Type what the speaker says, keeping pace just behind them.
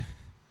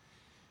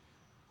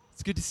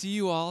It's good to see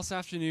you all this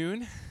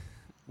afternoon.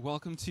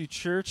 Welcome to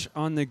Church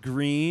on the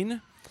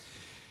Green.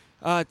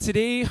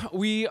 Today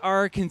we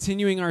are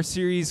continuing our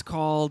series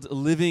called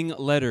Living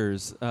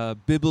Letters, a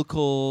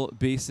biblical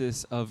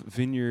basis of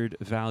vineyard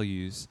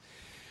values.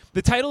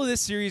 The title of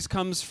this series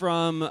comes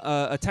from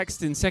a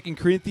text in 2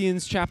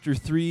 Corinthians chapter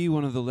 3,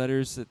 one of the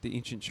letters that the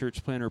ancient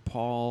church planner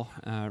Paul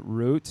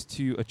wrote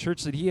to a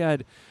church that he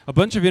had a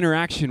bunch of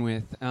interaction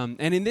with. And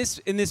in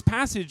this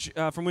passage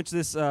from which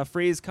this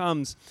phrase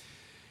comes,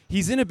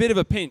 he's in a bit of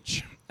a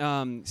pinch,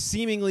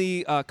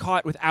 seemingly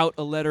caught without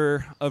a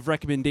letter of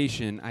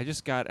recommendation. I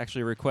just got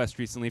actually a request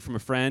recently from a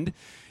friend,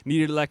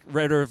 needed a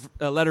letter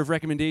of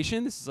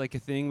recommendation. This is like a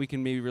thing we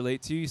can maybe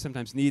relate to, you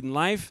sometimes need in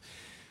life.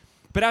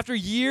 But after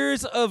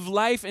years of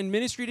life and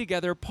ministry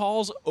together,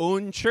 Paul's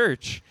own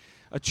church,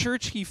 a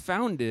church he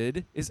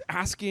founded, is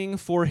asking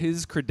for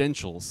his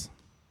credentials.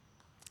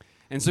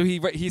 And so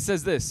he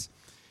says this,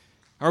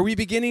 "Are we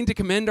beginning to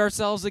commend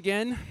ourselves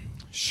again?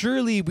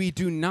 Surely we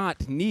do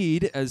not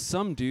need, as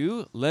some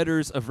do,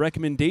 letters of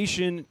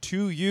recommendation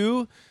to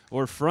you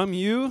or from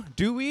you,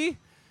 do we?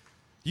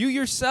 You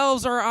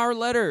yourselves are our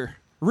letter,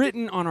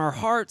 written on our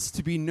hearts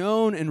to be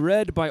known and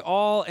read by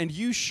all, and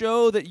you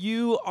show that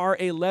you are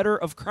a letter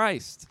of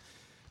Christ,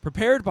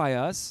 prepared by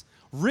us,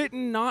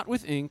 written not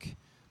with ink,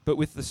 but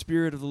with the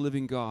Spirit of the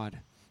living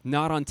God,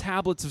 not on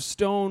tablets of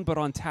stone, but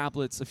on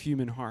tablets of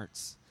human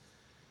hearts."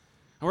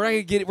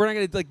 We're not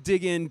going to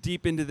dig in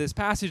deep into this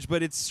passage,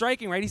 but it's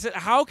striking, right? He said,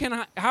 how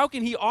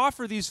can he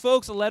offer these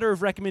folks a letter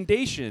of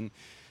recommendation?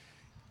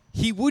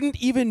 He wouldn't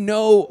even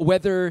know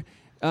whether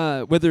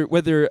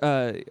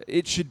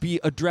it should be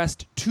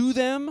addressed to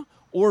them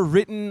or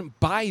written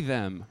by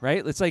them,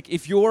 right? It's like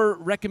if your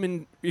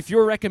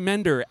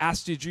recommender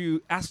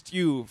asked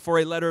you for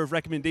a letter of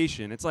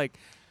recommendation, it's like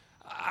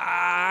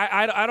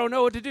I don't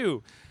know what to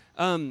do.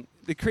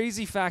 The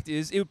crazy fact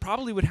is, it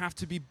probably would have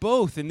to be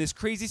both, and this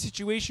crazy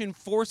situation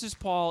forces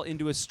Paul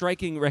into a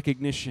striking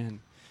recognition.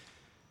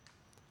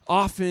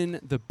 Often,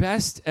 the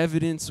best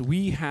evidence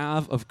we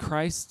have of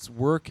Christ's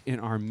work in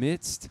our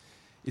midst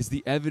is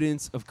the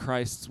evidence of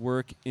Christ's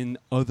work in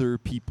other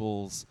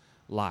people's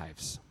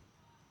lives.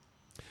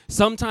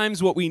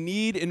 Sometimes what we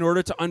need in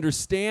order to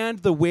understand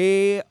the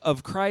way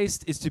of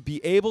Christ is to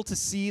be able to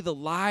see the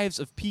lives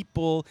of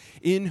people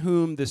in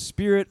whom the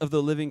Spirit of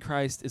the living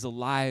Christ is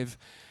alive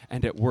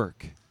and at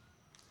work.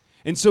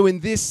 And so in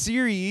this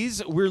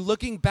series, we're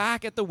looking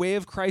back at the way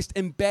of Christ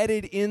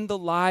embedded in the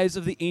lives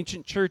of the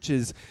ancient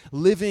churches,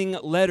 living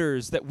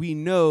letters that we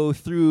know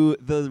through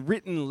the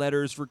written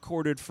letters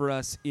recorded for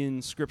us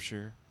in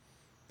Scripture.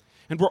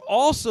 And we're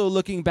also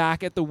looking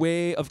back at the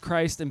way of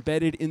Christ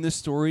embedded in the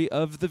story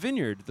of the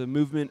Vineyard, the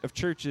movement of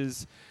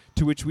churches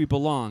to which we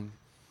belong.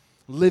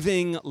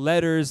 Living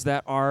letters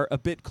that are a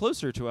bit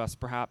closer to us,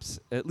 perhaps,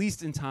 at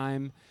least in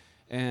time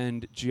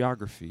and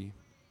geography.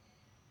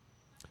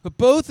 But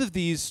both of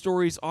these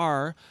stories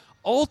are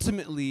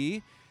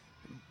ultimately,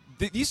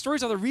 these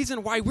stories are the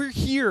reason why we're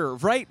here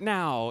right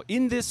now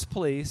in this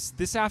place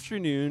this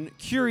afternoon,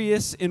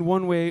 curious in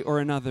one way or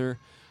another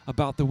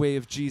about the way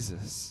of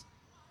Jesus.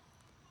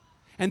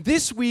 And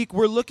this week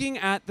we're looking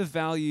at the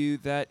value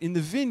that in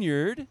the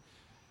Vineyard,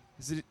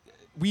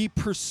 we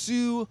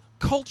pursue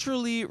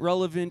culturally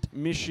relevant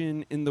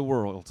mission in the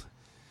world.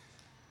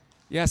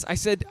 Yes, I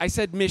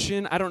said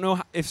mission. I don't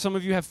know if some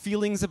of you have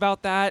feelings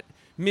about that.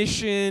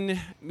 Mission,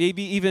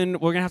 maybe even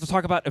we're going to have to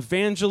talk about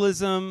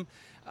evangelism.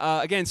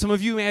 Again, some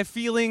of you may have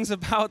feelings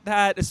about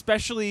that,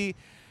 especially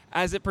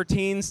as it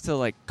pertains to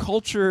like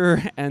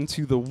culture and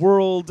to the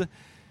world.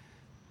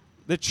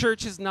 The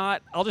church has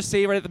not, I'll just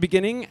say right at the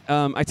beginning,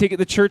 I take it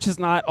the church has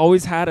not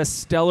always had a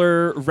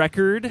stellar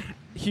record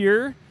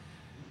here.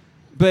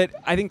 But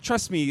I think,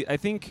 trust me, I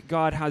think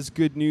God has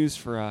good news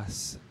for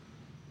us.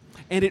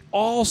 And it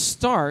all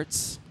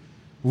starts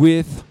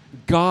with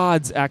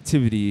God's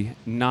activity,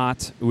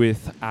 not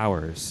with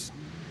ours.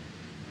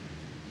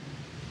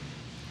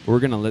 We're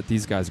going to let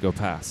these guys go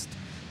past.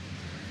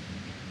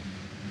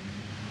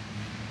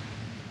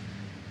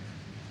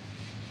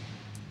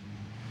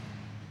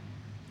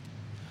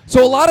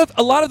 So a lot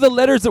of the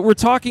letters that we're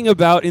talking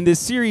about in this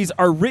series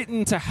are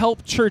written to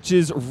help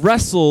churches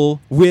wrestle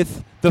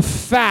with the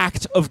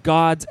fact of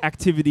God's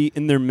activity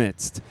in their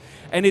midst.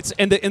 And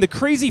the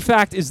crazy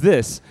fact is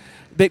this,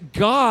 that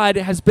God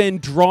has been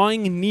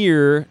drawing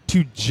near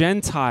to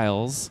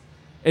Gentiles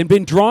and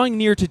been drawing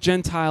near to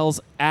Gentiles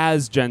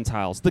as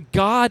Gentiles. The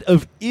God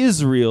of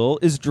Israel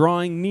is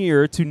drawing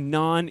near to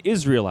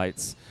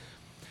non-Israelites.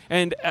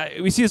 And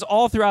we see this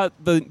all throughout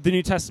the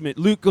New Testament.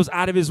 Luke goes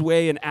out of his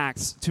way in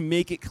Acts to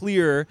make it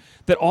clear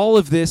that all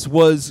of this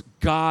was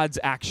God's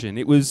action.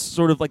 It was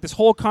sort of like this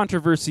whole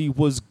controversy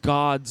was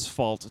God's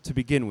fault to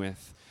begin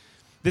with.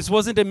 This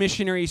wasn't a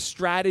missionary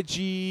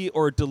strategy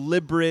or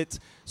deliberate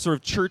sort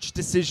of church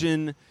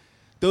decision.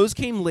 Those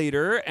came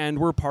later and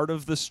were part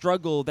of the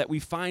struggle that we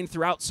find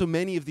throughout so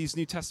many of these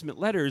New Testament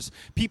letters.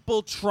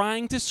 People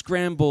trying to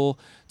scramble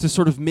to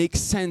sort of make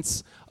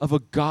sense of a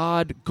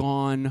God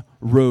gone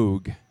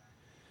rogue.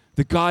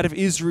 The God of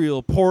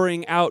Israel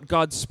pouring out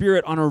God's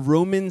Spirit on a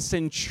Roman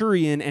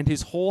centurion and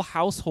his whole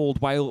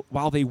household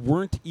while they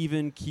weren't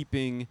even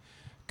keeping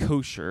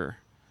kosher.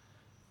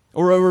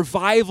 Or a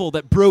revival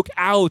that broke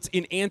out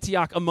in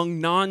Antioch among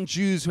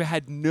non-Jews who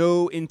had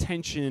no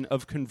intention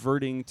of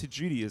converting to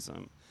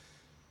Judaism.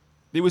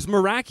 It was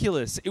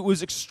miraculous. It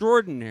was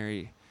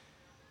extraordinary.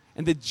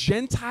 And the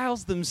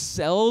Gentiles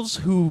themselves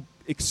who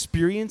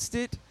experienced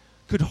it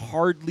could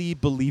hardly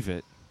believe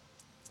it.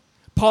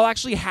 Paul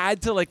actually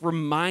had to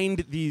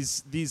remind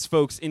these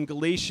folks in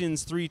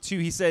Galatians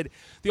 3:2. He said,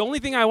 the only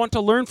thing I want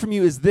to learn from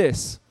you is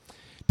this.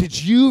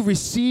 Did you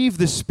receive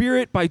the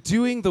Spirit by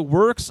doing the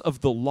works of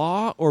the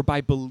law or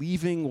by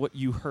believing what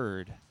you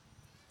heard?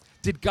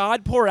 Did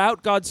God pour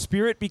out God's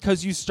Spirit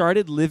because you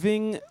started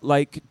living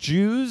like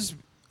Jews?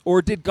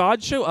 Or did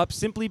God show up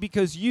simply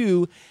because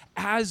you,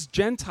 as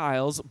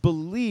Gentiles,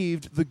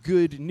 believed the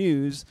good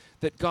news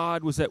that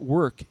God was at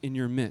work in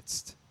your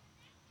midst?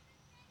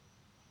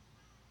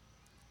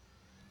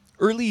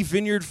 Early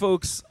Vineyard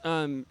folks,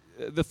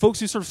 the folks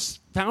who sort of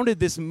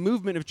founded this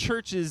movement of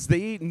churches,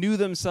 they knew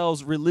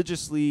themselves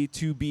religiously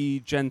to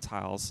be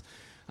Gentiles.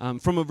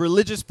 From a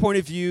religious point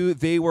of view,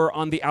 they were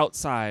on the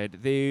outside.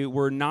 They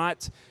were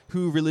not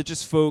who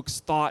religious folks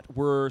thought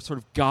were sort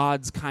of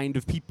God's kind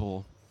of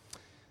people.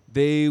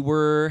 They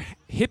were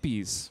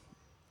hippies,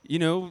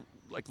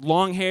 like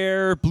long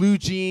hair, blue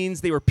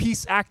jeans. They were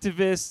peace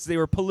activists. They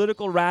were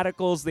political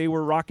radicals. They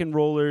were rock and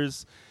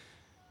rollers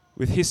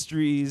with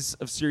histories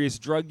of serious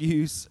drug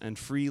use and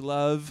free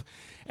love.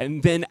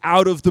 And then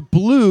out of the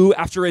blue,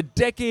 after a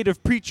decade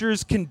of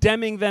preachers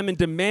condemning them and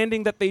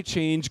demanding that they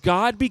change,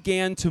 God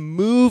began to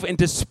move and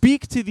to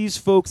speak to these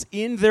folks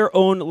in their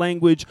own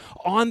language,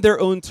 on their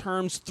own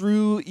terms,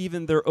 through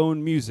even their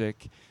own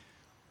music.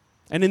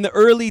 And in the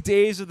early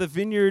days of the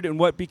Vineyard and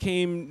what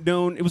became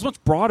known, it was much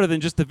broader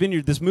than just the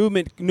Vineyard, this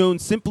movement known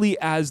simply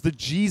as the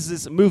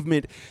Jesus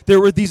movement.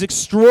 There were these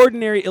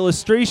extraordinary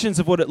illustrations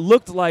of what it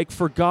looked like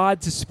for God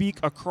to speak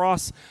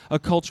across a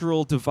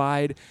cultural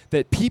divide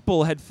that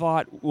people had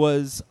thought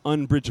was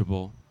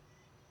unbridgeable.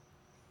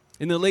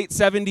 In the late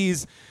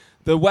 70s,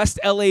 the West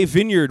LA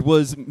Vineyard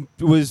was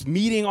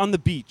meeting on the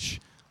beach.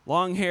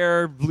 Long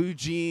hair, blue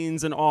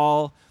jeans and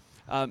all.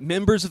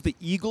 Members of the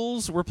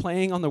Eagles were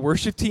playing on the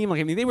worship team.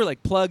 They were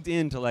plugged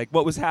into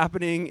what was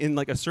happening in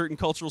a certain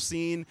cultural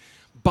scene.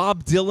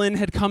 Bob Dylan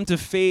had come to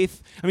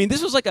faith.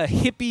 This was a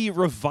hippie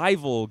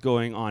revival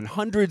going on.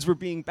 Hundreds were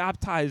being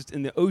baptized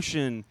in the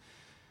ocean.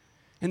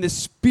 And the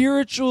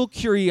spiritual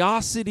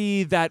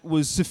curiosity that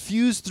was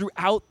suffused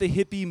throughout the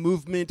hippie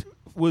movement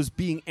was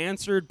being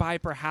answered by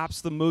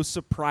perhaps the most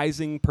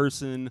surprising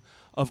person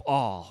of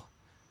all.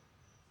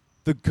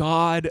 The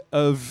God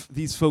of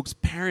these folks'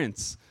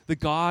 parents, the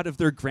God of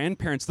their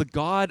grandparents, the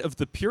God of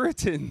the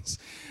Puritans,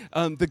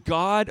 the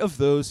God of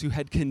those who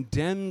had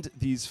condemned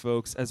these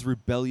folks as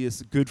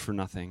rebellious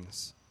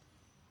good-for-nothings.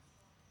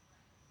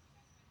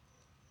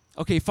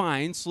 Okay,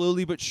 fine.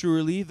 Slowly but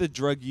surely, the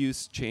drug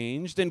use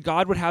changed, and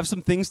God would have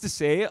some things to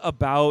say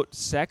about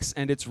sex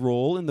and its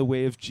role in the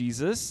way of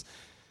Jesus.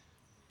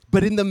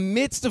 But in the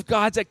midst of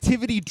God's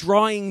activity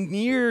drawing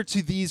near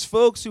to these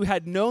folks who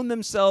had known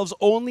themselves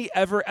only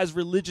ever as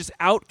religious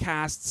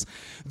outcasts,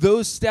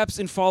 those steps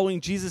in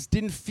following Jesus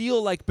didn't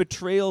feel like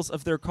betrayals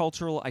of their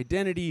cultural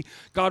identity.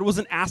 God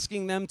wasn't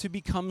asking them to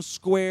become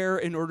square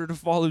in order to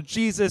follow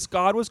Jesus.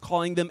 God was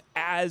calling them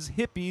as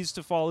hippies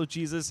to follow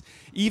Jesus.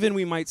 Even,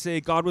 we might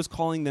say, God was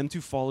calling them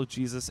to follow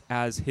Jesus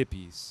as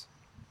hippies.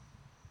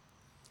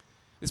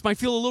 This might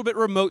feel a little bit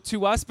remote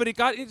to us, but it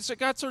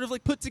got sort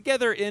of put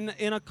together in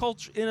a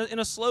culture, in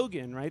a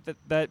slogan, right?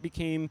 That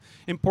became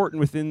important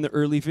within the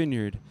early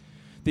Vineyard.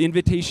 The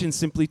invitation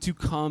simply to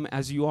come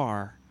as you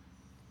are.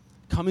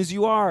 Come as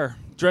you are,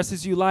 dress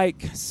as you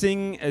like,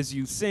 sing as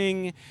you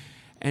sing,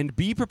 and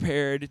be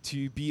prepared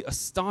to be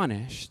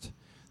astonished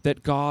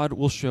that God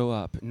will show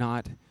up,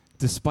 not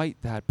despite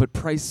that, but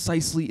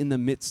precisely in the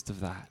midst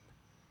of that.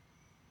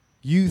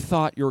 You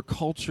thought your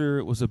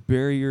culture was a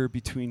barrier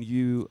between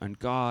you and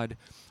God.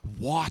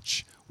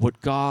 Watch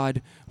what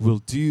God will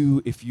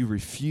do if you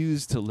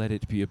refuse to let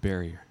it be a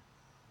barrier.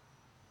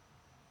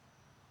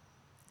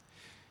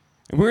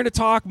 And we're going to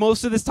talk,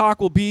 most of this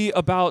talk will be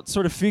about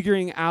sort of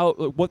figuring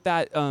out what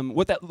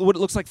it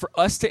looks like for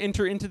us to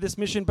enter into this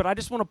mission. But I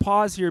just want to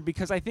pause here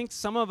because I think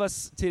some of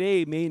us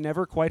today may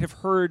never quite have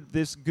heard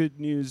this good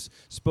news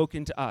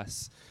spoken to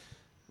us.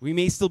 We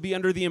may still be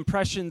under the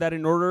impression that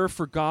in order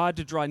for God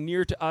to draw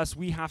near to us,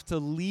 we have to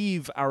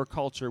leave our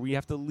culture. We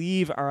have to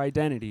leave our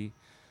identity.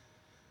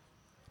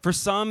 For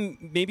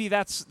some, maybe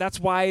that's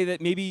why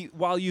that maybe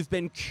while you've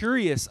been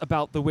curious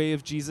about the way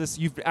of Jesus,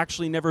 you've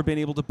actually never been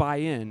able to buy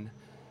in.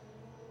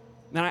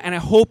 And I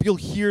hope you'll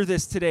hear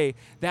this today.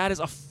 That is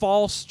a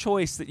false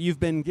choice that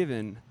you've been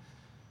given.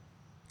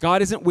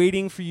 God isn't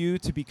waiting for you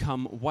to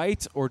become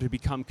white or to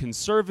become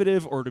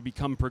conservative or to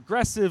become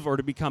progressive or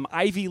to become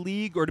Ivy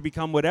League or to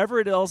become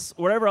whatever else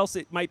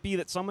it might be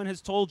that someone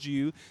has told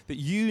you that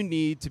you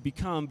need to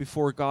become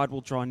before God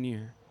will draw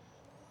near.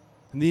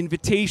 And the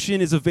invitation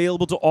is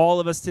available to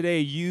all of us today.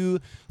 You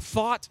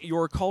thought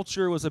your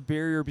culture was a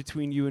barrier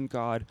between you and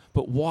God,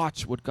 but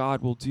watch what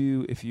God will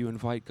do if you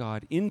invite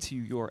God into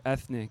your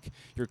ethnic,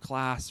 your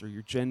class, or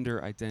your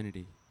gender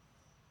identity.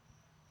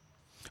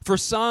 For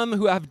some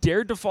who have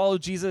dared to follow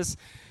Jesus,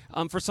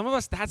 for some of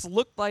us, that's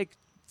looked like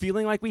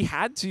feeling like we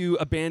had to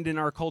abandon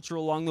our culture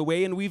along the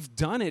way, and we've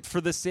done it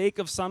for the sake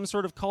of some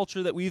sort of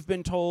culture that we've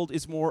been told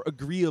is more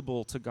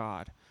agreeable to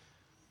God.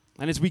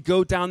 And as we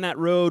go down that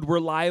road, we're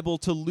liable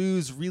to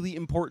lose really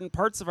important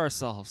parts of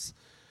ourselves,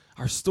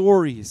 our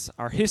stories,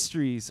 our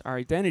histories, our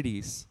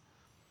identities.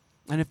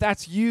 And if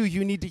that's you,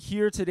 you need to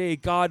hear today,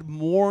 God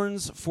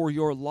mourns for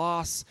your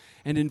loss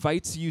and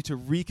invites you to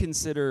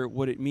reconsider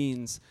what it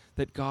means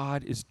that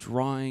God is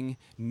drawing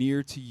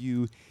near to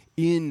you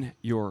in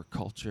your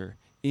culture,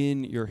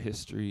 in your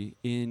history,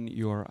 in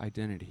your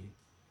identity.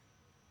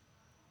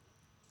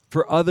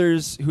 For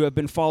others who have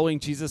been following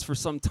Jesus for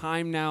some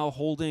time now,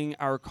 holding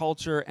our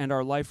culture and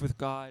our life with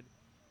God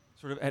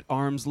sort of at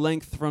arm's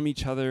length from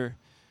each other,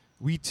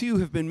 we too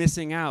have been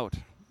missing out.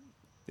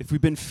 If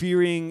we've been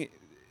fearing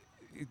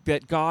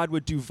that God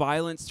would do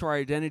violence to our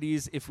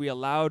identities if we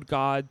allowed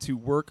God to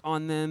work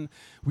on them,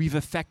 we've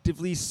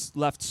effectively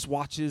left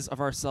swatches of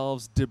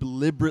ourselves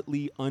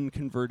deliberately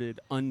unconverted,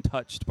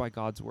 untouched by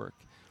God's work.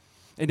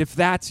 And if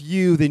that's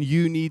you, then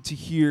you need to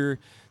hear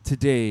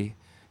today,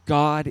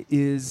 God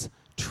is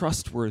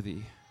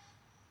trustworthy.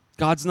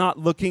 God's not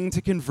looking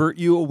to convert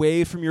you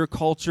away from your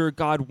culture.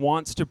 God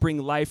wants to bring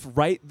life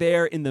right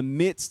there in the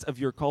midst of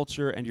your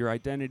culture and your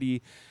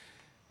identity.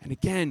 And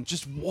again,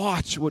 just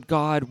watch what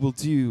God will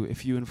do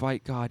if you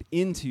invite God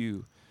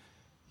into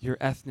your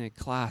ethnic,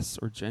 class,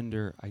 or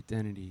gender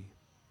identity.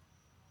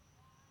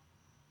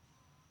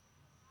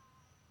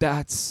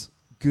 That's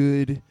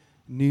good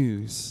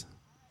news.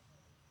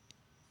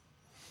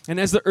 And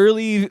as the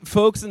early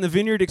folks in the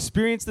vineyard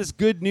experienced this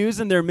good news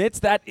in their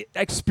midst, that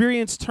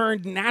experience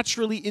turned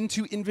naturally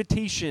into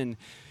invitation,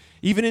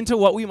 even into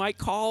what we might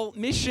call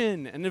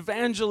mission and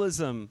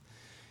evangelism.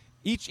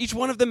 Each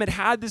one of them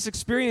had this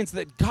experience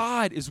that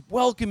God is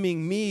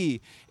welcoming me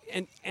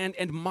and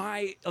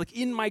my, like,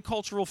 in my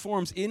cultural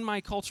forms, in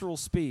my cultural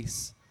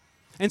space.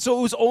 And so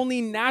it was only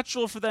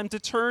natural for them to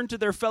turn to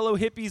their fellow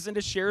hippies and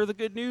to share the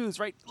good news,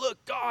 right?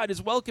 Look, God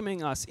is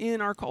welcoming us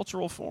in our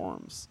cultural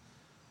forms.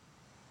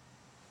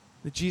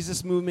 The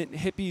Jesus movement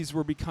hippies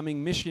were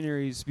becoming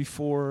missionaries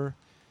before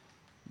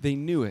they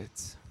knew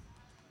it.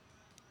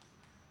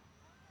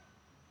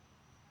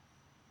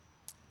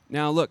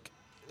 Now,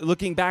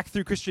 looking back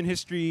through Christian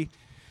history,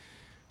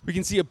 we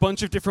can see a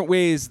bunch of different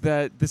ways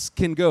that this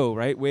can go,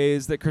 right?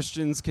 Ways that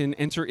Christians can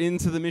enter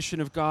into the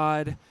mission of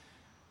God.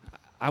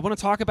 I want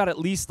to talk about at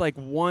least like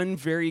one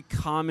very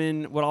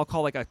common, what I'll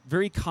call like a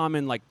very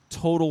common like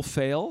total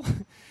fail.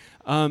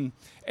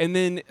 And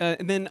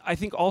then I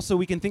think also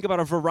we can think about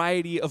a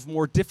variety of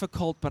more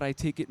difficult, but I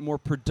take it more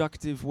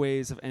productive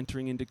ways of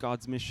entering into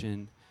God's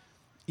mission.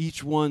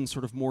 Each one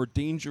sort of more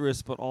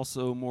dangerous, but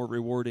also more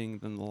rewarding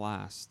than the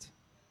last.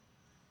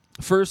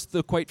 First,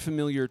 the quite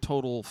familiar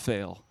total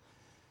fail.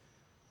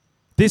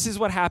 This is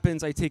what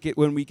happens, I take it,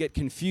 when we get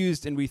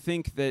confused and we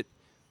think that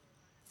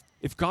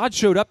if God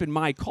showed up in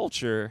my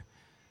culture,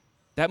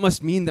 that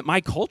must mean that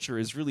my culture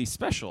is really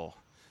special.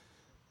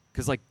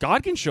 Because, like,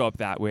 God can show up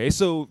that way.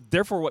 So,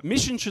 therefore, what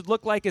mission should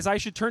look like is I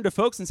should turn to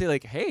folks and say,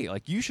 like, hey,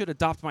 like, you should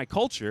adopt my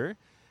culture.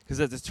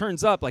 Because as it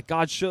turns up, like,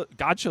 God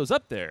shows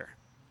up there.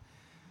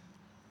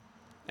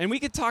 And we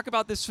could talk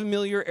about this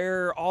familiar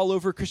error all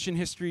over Christian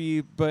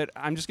history, but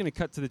I'm just going to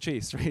cut to the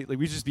chase, right? Like,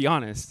 we just be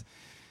honest.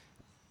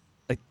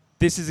 Like,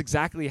 this is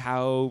exactly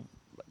how,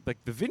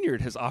 like, the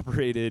vineyard has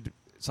operated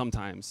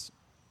sometimes.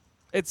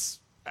 It's,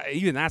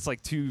 even that's,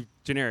 like, too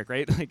generic,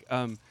 right? Like,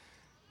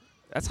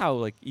 that's how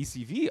like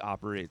ECV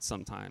operates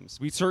sometimes.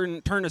 We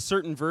turn a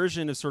certain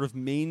version of sort of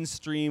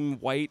mainstream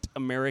white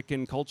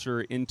American culture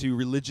into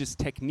religious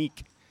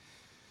technique.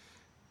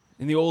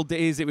 In the old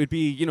days, it would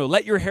be,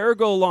 let your hair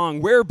go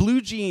long, wear blue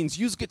jeans,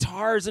 use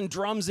guitars and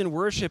drums in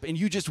worship, and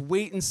you just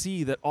wait and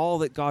see that all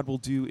that God will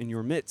do in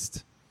your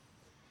midst.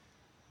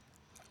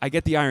 I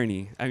get the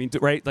irony. I mean,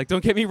 right? Like,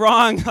 don't get me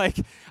wrong. Like,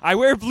 I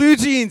wear blue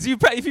jeans.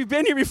 If you've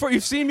been here before,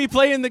 you've seen me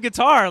playing the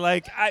guitar.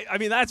 Like, I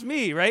mean, that's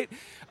me, right?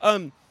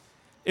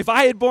 If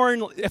I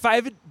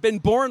had been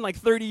born like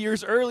 30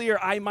 years earlier,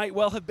 I might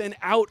well have been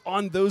out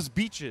on those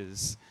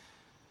beaches.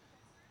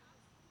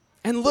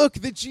 And look,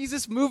 the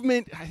Jesus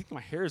movement, I think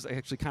my hair is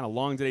actually kind of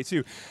long today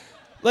too.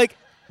 But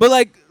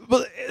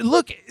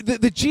look,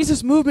 the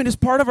Jesus movement is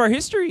part of our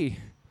history.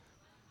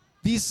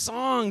 These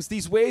songs,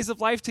 these ways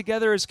of life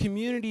together as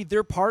community,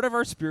 they're part of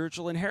our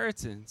spiritual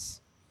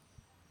inheritance.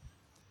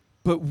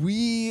 But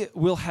we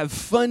will have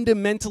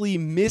fundamentally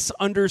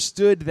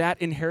misunderstood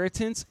that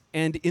inheritance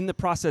and in the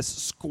process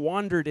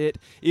squandered it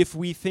if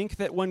we think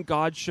that when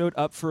God showed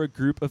up for a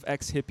group of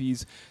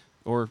ex-hippies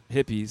or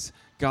hippies,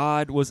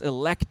 God was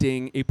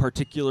electing a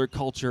particular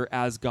culture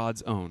as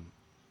God's own.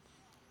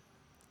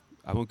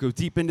 I won't go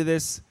deep into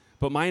this,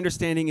 but my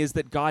understanding is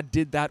that God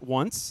did that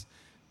once.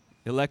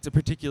 elect a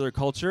particular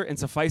culture, and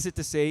suffice it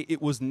to say,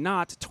 it was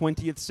not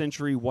 20th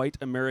century white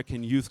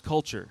American youth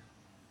culture.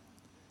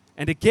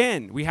 And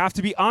again, we have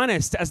to be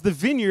honest, as the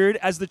Vineyard,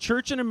 as the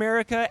church in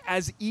America,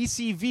 as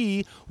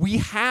ECV, we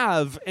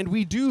have and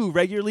we do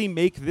regularly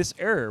make this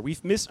error.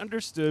 We've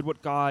misunderstood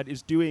what God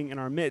is doing in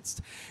our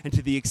midst. And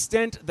to the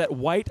extent that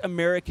white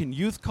American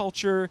youth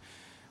culture,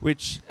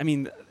 which, I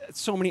mean,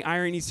 so many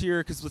ironies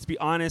here, because let's be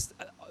honest,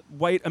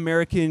 white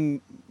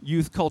American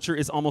youth culture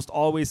is almost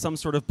always some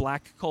sort of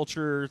black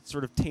culture,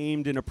 sort of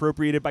tamed and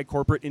appropriated by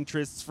corporate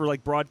interests for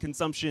like broad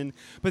consumption.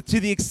 But to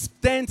the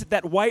extent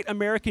that white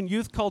American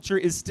youth culture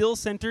is still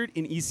centered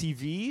in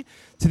ECV,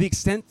 to the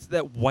extent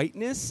that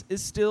whiteness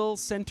is still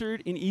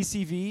centered in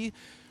ECV,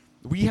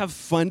 we have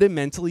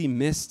fundamentally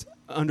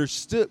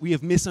misunderstood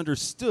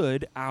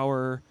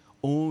our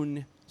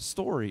own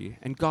story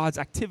and God's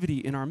activity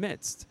in our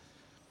midst.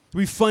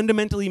 We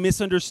fundamentally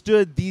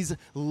misunderstood these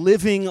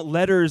living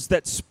letters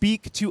that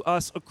speak to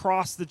us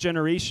across the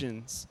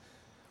generations.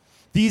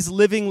 These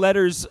living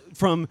letters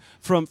from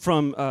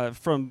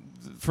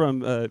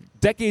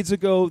decades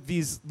ago,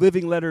 these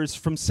living letters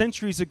from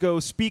centuries ago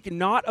speak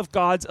not of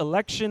God's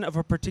election of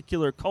a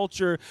particular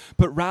culture,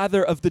 but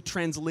rather of the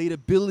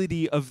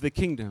translatability of the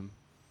kingdom.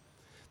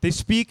 They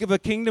speak of a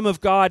kingdom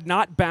of God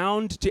not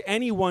bound to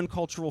any one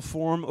cultural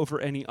form over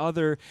any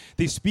other.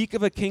 They speak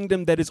of a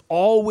kingdom that is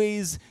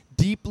always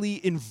deeply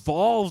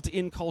involved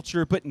in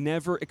culture, but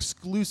never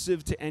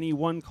exclusive to any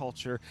one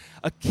culture.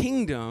 A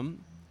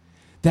kingdom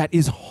that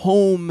is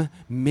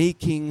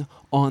home-making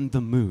on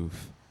the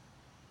move.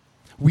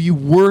 We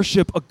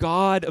worship a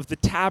God of the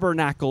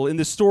tabernacle in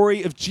the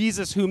story of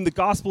Jesus, whom the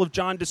Gospel of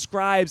John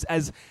describes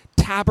as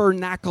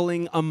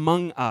tabernacling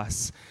among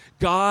us.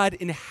 God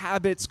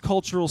inhabits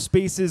cultural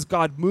spaces.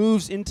 God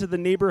moves into the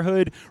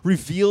neighborhood,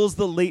 reveals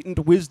the latent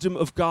wisdom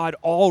of God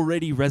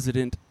already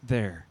resident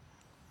there.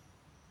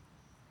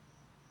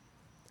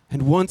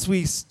 And once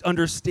we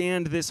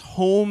understand this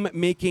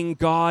home-making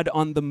God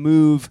on the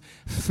move,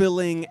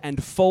 filling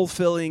and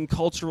fulfilling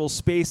cultural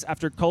space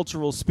after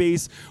cultural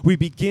space, we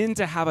begin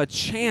to have a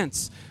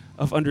chance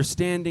of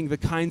understanding the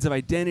kinds of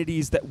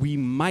identities that we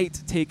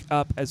might take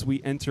up as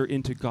we enter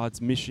into God's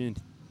mission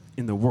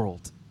in the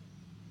world.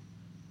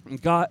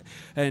 And God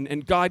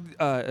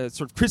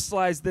sort of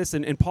crystallized this,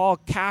 and Paul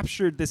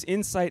captured this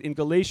insight in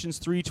Galatians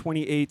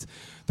 3:28,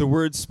 the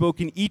words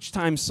spoken each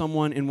time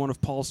someone in one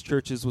of Paul's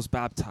churches was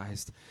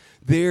baptized.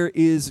 There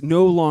is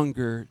no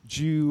longer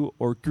Jew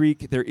or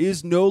Greek. There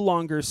is no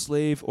longer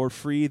slave or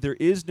free. There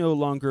is no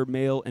longer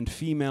male and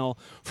female,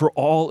 for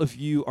all of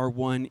you are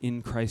one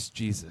in Christ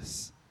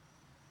Jesus.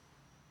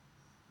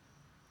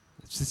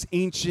 It's this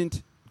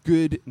ancient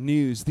good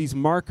news. These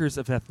markers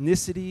of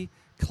ethnicity,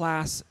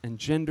 class, and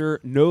gender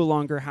no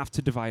longer have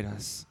to divide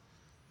us.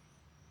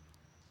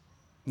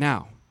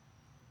 Now,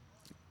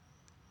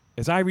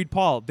 as I read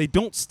Paul, they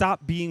don't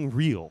stop being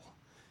real.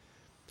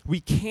 We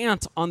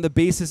can't, on the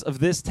basis of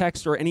this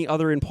text or any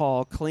other in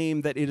Paul,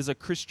 claim that it is a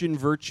Christian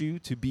virtue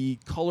to be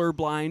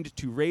colorblind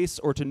to race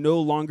or to no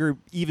longer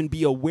even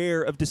be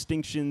aware of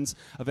distinctions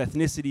of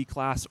ethnicity,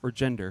 class, or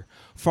gender.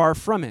 Far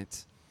from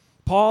it.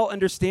 Paul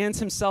understands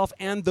himself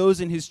and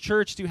those in his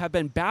church to have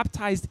been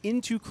baptized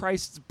into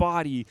Christ's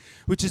body,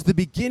 which is the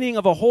beginning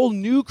of a whole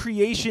new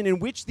creation in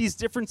which these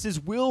differences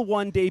will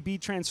one day be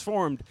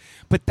transformed.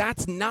 But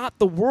that's not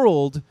the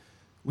world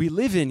we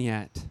live in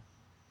yet.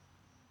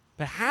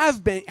 But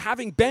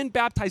having been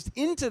baptized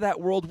into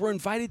that world, we're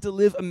invited to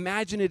live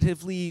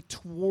imaginatively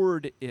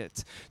toward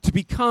it, to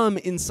become,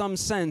 in some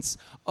sense,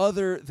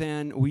 other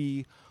than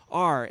we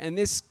are. And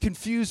this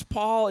confused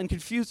Paul and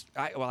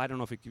I don't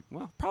know if it,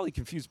 probably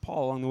confused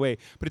Paul along the way,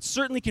 but it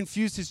certainly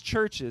confused his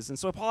churches. And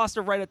so Paul has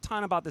to write a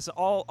ton about this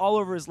all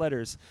over his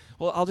letters.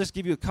 Well, I'll just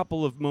give you a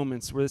couple of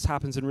moments where this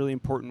happens in really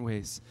important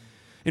ways.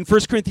 In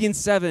 1 Corinthians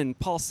 7,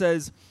 Paul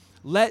says,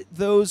 "Let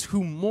those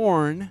who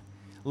mourn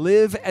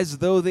live as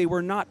though they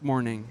were not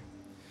mourning,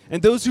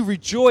 and those who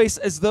rejoice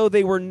as though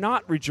they were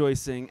not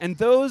rejoicing, and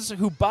those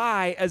who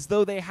buy as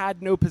though they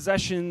had no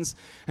possessions,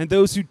 and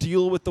those who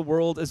deal with the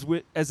world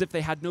as if they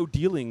had no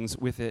dealings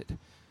with it.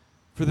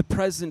 For the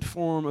present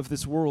form of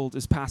this world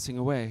is passing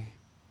away."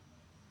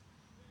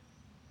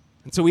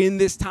 And so in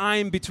this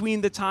time,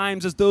 between the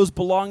times, as those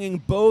belonging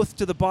both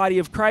to the body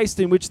of Christ,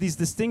 in which these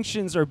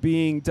distinctions are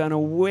being done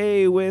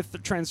away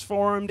with,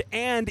 transformed,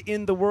 and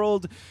in the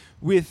world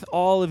with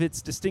all of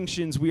its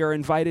distinctions, we are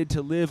invited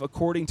to live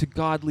according to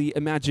godly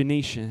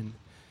imagination,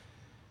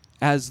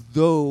 as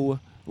though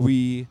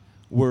we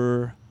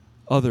were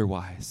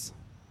otherwise.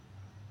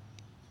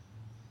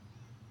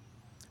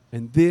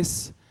 And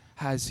this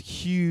has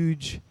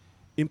huge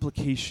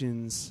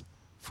implications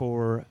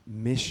for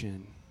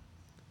mission,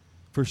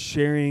 for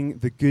sharing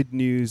the good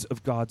news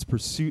of God's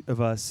pursuit of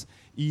us,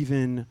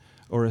 even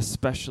or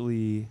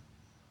especially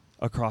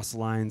across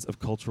lines of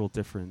cultural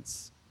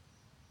difference,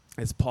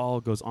 as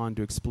Paul goes on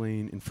to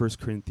explain in 1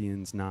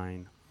 Corinthians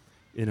 9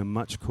 in a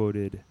much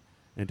quoted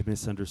and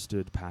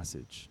misunderstood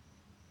passage.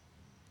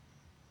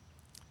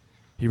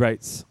 He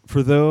writes,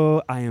 "For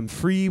though I am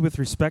free with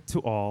respect to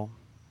all,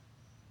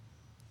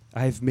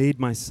 I have made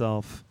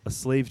myself a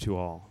slave to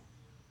all,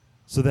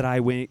 so that I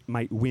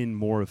might win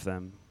more of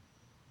them.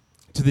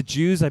 To the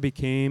Jews I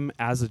became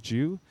as a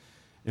Jew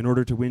in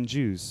order to win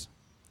Jews.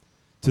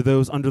 To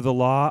those under the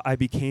law I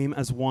became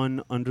as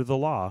one under the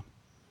law,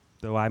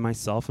 though I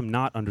myself am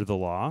not under the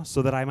law,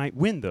 so that I might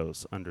win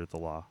those under the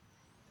law.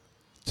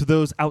 To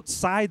those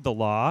outside the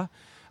law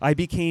I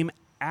became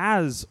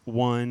as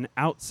one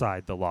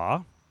outside the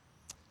law,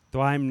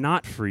 though I am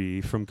not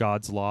free from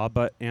God's law,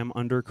 but am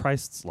under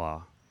Christ's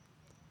law,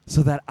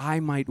 so that I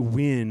might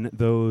win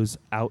those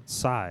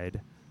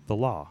outside the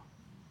law.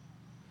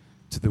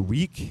 To the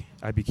weak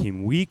I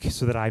became weak,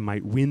 so that I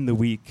might win the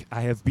weak.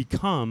 I have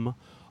become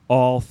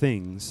all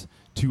things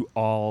to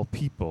all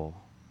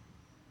people,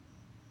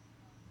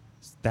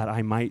 that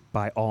I might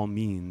by all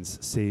means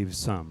save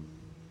some.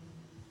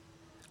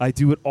 I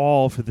do it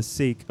all for the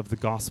sake of the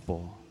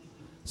gospel,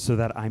 so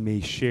that I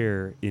may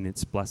share in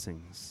its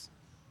blessings.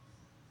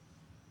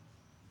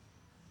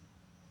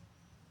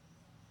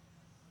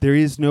 There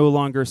is no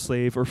longer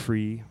slave or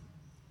free.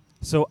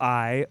 So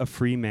I, a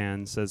free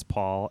man, says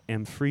Paul,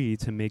 am free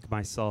to make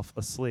myself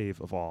a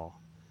slave of all.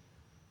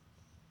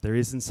 There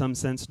is in some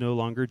sense no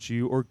longer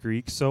Jew or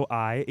Greek. So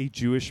I, a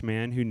Jewish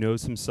man who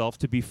knows himself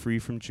to be free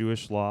from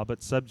Jewish law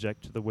but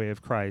subject to the way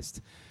of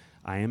Christ,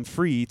 I am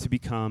free to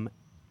become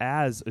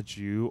as a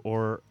Jew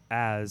or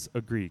as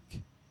a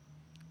Greek.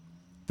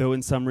 Though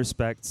in some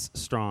respects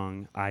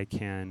strong, I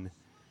can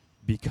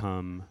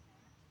become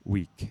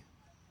weak.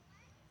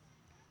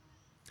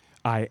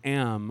 I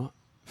am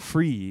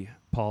free,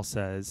 Paul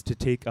says, to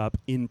take up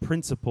in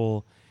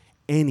principle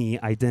any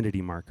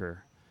identity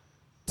marker,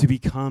 to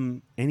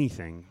become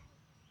anything,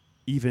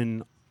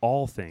 even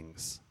all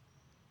things.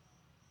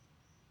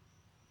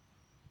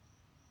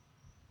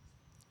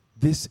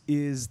 This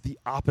is the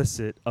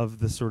opposite of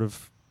the sort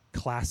of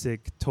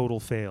classic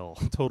total fail,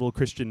 total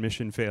Christian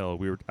mission fail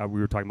we were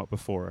talking about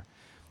before.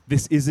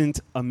 This isn't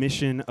a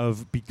mission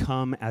of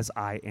become as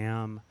I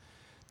am.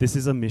 This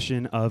is a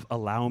mission of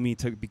allow me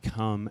to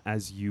become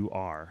as you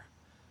are.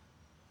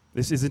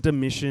 This isn't a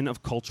mission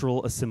of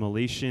cultural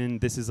assimilation.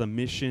 This is a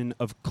mission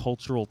of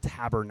cultural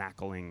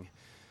tabernacling,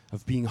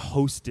 of being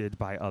hosted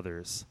by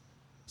others,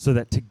 so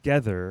that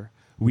together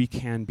we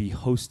can be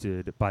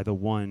hosted by the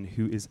one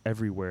who is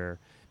everywhere,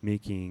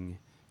 making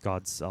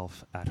God's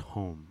self at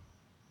home.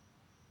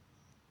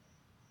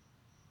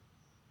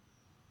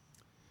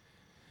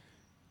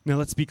 Now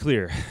let's be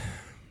clear.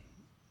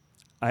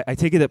 I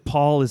take it that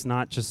Paul is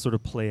not just sort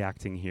of play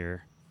acting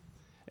here,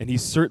 and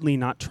he's certainly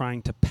not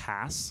trying to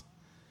pass.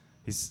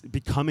 He's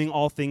becoming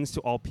all things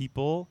to all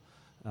people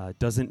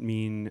doesn't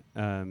mean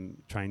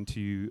trying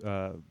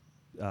to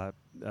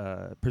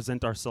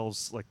present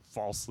ourselves like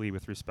falsely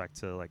with respect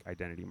to like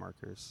identity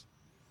markers.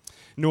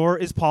 Nor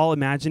is Paul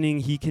imagining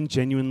he can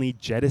genuinely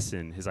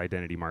jettison his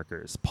identity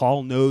markers.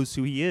 Paul knows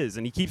who he is,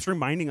 and he keeps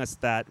reminding us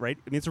that, right?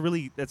 I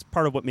mean, that's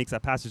part of what makes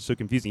that passage so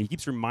confusing. He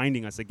keeps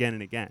reminding us again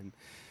and again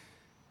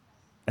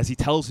as he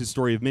tells his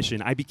story of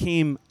mission. I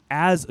became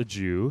as a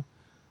Jew,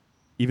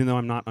 even though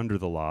I'm not under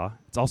the law.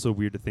 It's also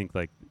weird to think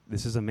like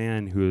this is a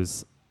man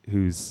who's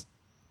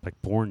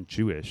like born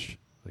Jewish,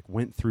 like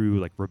went through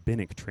like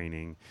rabbinic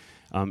training.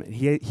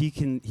 He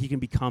can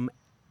become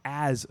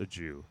as a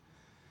Jew.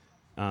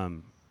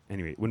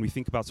 Anyway, when we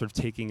think about sort of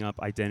taking up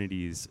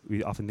identities,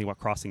 we often think about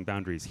crossing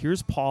boundaries.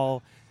 Here's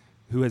Paul,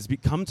 who has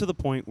come to the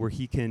point where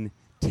he can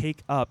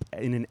take up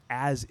in an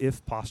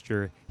as-if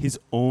posture his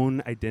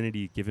own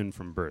identity given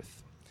from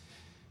birth.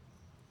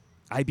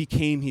 I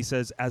became, he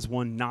says, as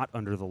one not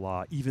under the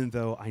law, even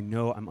though I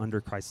know I'm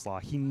under Christ's law.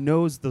 He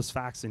knows those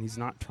facts, and he's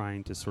not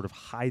trying to sort of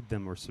hide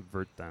them or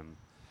subvert them.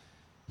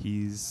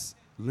 He's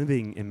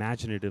living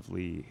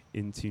imaginatively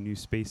into new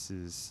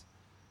spaces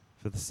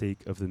for the sake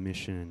of the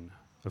mission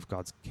of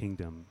God's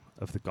kingdom,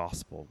 of the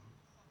gospel.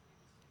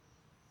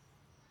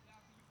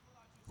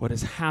 What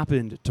has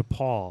happened to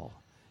Paul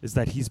is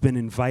that he's been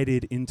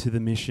invited into the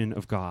mission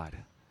of God.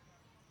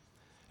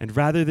 And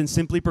rather than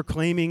simply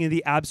proclaiming in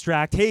the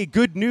abstract, hey,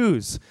 good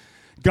news,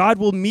 God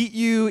will meet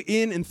you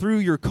in and through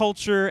your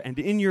culture and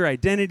in your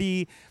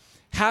identity,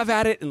 have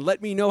at it and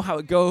let me know how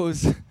it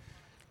goes,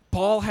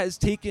 Paul has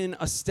taken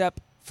a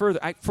step further.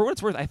 For what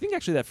it's worth, I think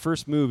actually that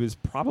first move is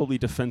probably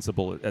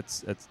defensible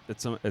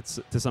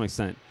to some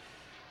extent.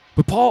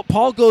 But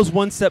Paul goes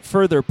one step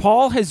further.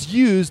 Paul has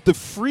used the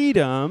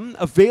freedom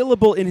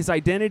available in his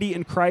identity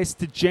in Christ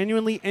to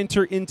genuinely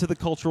enter into the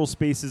cultural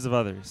spaces of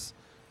others.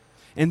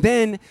 And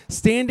then,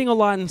 standing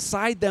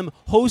alongside them,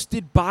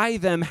 hosted by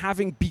them,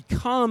 having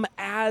become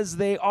as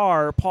they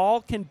are,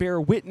 Paul can bear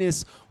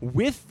witness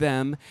with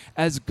them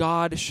as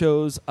God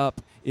shows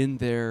up in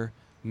their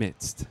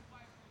midst.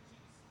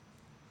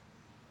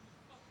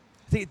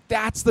 I think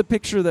that's the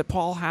picture that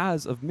Paul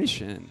has of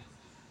mission.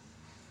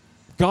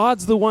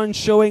 God's the one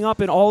showing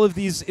up in all of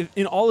these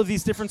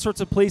different sorts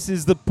of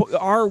places.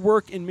 Our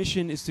work in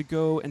mission is to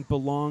go and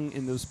belong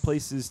in those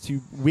places,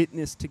 to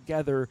witness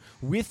together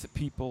with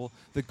people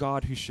the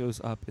God who shows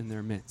up in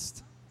their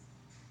midst.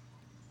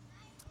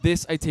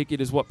 This, I take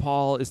it, is what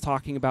Paul is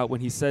talking about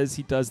when he says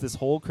he does this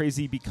whole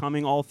crazy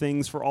becoming all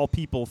things for all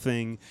people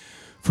thing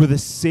for the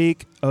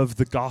sake of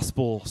the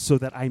gospel so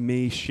that I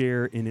may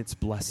share in its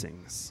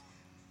blessings.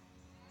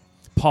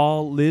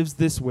 Paul lives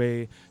this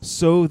way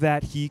so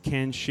that he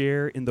can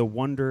share in the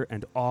wonder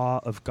and awe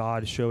of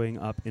God showing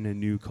up in a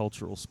new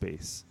cultural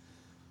space.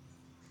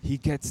 He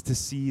gets to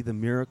see the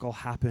miracle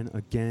happen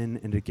again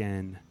and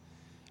again,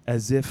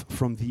 as if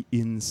from the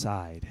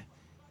inside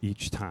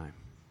each time.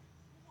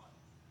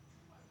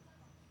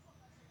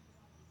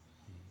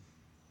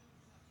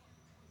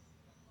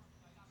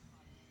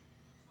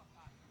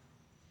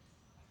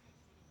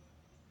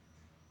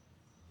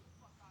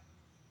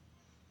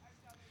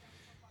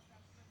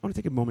 I want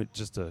to take a moment I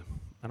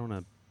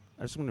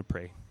just want to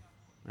pray,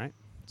 right?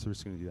 So we're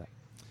just going to do that.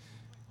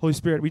 Holy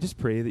Spirit, we just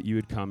pray that you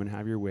would come and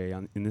have your way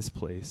in this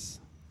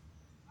place,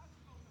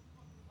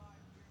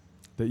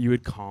 that you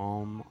would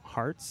calm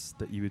hearts,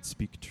 that you would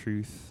speak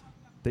truth,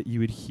 that you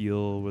would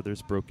heal where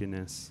there's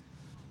brokenness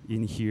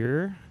in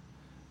here,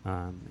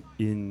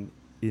 in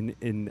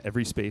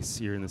every space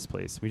here in this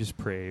place. We just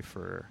pray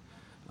for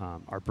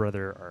our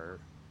brother,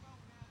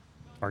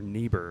 our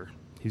neighbor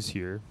who's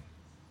here.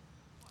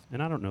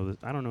 And I don't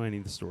know any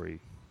of the story,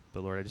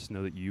 but Lord, I just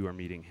know that you are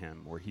meeting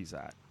him where he's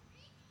at.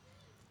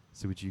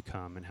 So would you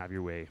come and have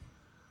your way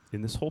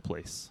in this whole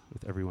place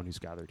with everyone who's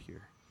gathered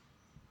here.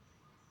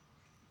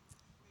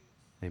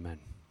 Amen.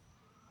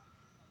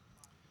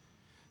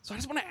 So I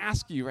just want to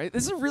ask you, right?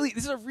 This is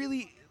a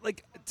really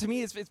like, to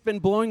me, it's been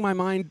blowing my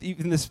mind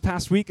even this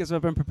past week as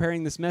I've been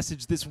preparing this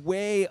message, this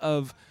way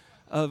of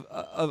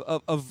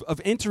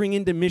entering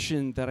into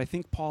mission that I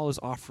think Paul is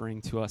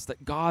offering to us,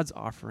 that God's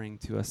offering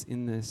to us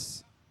in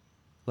this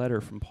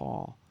letter from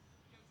Paul.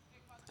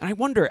 And I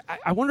wonder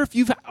if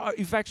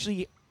you've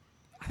actually,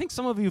 I think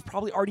some of you have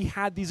probably already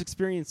had these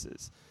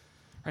experiences,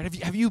 right?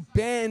 Have you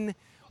been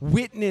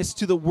witness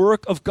to the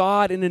work of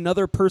God in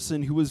another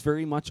person who was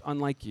very much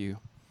unlike you?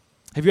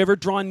 Have you ever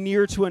drawn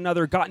near to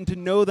another, gotten to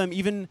know them,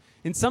 even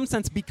in some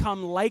sense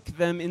become like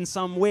them in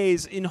some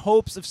ways in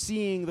hopes of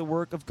seeing the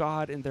work of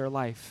God in their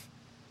life?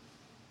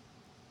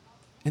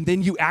 And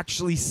then you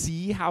actually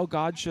see how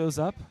God shows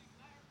up?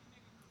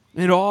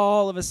 And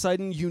all of a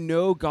sudden you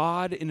know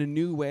God in a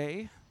new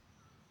way?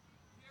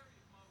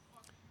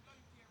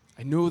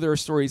 I know there are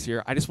stories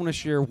here. I just want to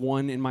share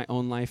one in my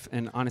own life,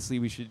 and honestly,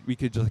 we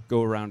could just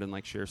go around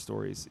and share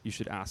stories. You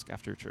should ask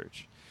after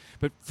church.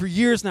 But for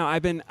years now, I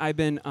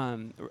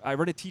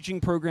run a teaching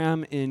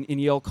program in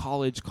Yale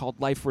College called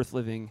Life Worth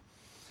Living,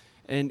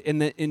 and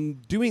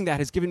in doing that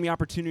has given me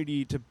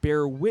opportunity to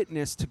bear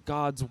witness to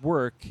God's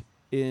work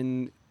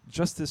in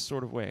just this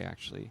sort of way,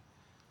 actually.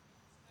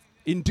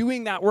 In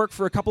doing that work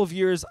for a couple of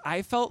years,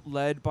 I felt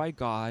led by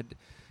God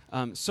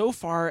so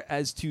far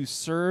as to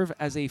serve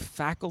as a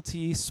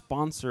faculty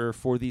sponsor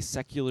for the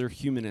Secular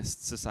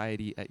Humanist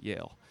Society at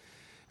Yale.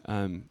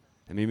 That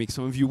may make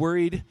some of you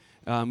worried.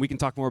 We can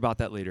talk more about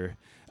that later.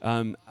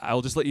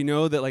 I'll just let you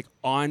know that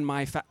on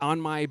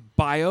my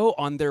bio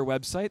on their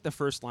website, the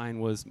first line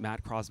was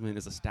Matt Crosman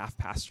is a staff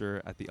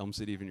pastor at the Elm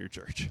City Vineyard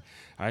Church.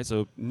 All right,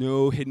 so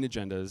no hidden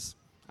agendas.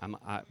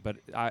 But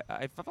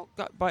I felt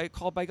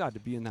called by God to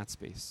be in that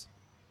space.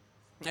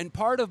 And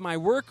part of my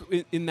work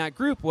in that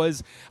group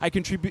was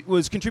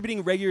was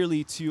contributing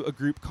regularly to a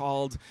group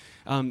called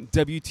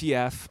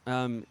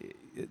WTF.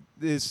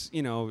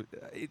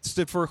 It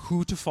stood for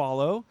Who to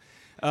Follow.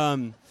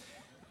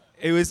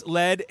 It was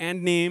led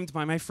and named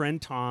by my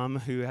friend Tom,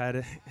 who had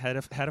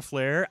a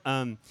flair.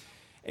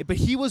 But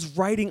he was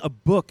writing a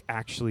book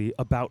actually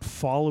about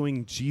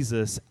following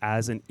Jesus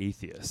as an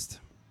atheist.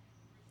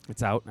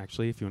 It's out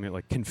actually if you want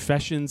to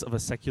Confessions of a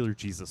Secular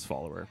Jesus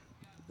Follower.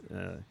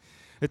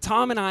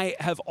 Tom and I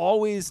have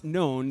always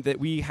known that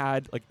we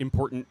had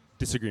important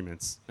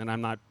disagreements, and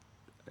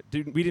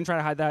we didn't try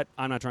to hide that.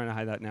 I'm not trying to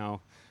hide that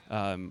now.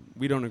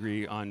 We don't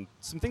agree on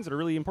some things that are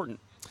really important.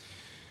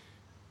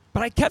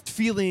 But I kept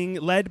feeling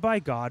led by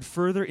God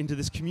further into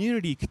this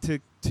community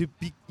to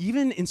be,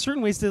 even in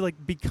certain ways, to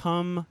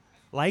become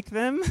like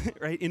them,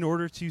 right? In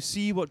order to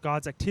see what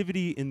God's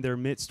activity in their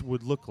midst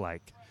would look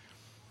like.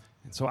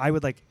 And so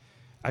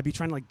I'd be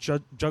trying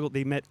to juggle.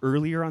 They met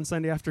earlier on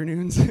Sunday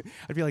afternoons.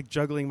 I'd be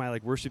juggling my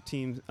worship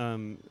team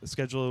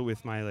schedule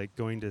with my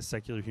going to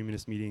secular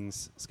humanist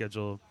meetings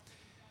schedule.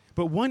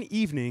 But one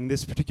evening, the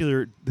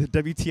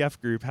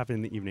WTF group happened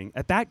in the evening.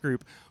 At that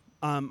group,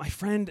 my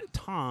friend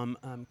Tom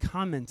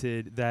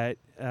commented that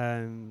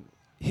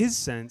his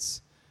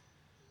sense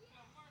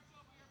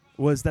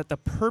was that the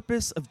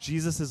purpose of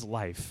Jesus'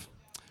 life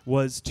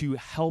was to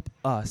help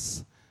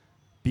us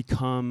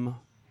become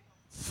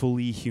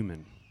fully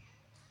human.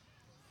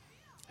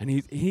 And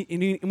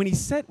when he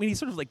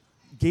sort of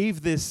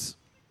gave this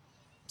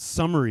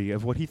summary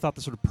of what he thought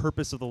the sort of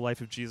purpose of the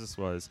life of Jesus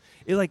was,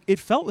 it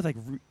fell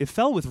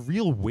with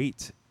real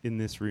weight in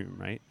this room,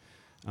 right?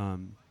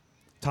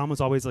 Tom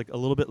was always a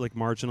little bit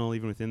marginal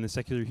even within the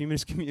secular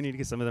humanist community,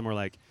 because some of them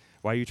were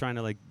why are you trying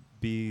to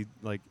be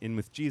in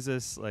with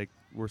Jesus?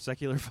 We're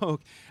secular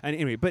folk. And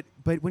anyway, but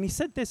when he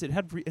said this, it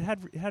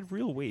had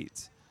real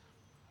weight.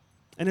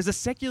 And as a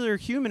secular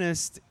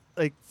humanist,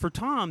 like for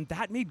Tom,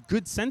 that made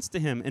good sense to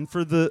him. And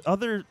for the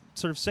other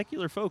sort of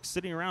secular folks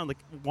sitting around, like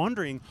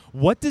wondering,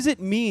 what does it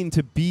mean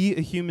to be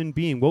a human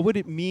being? What would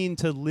it mean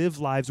to live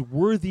lives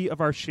worthy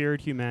of our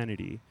shared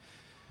humanity?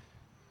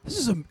 This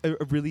is a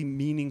really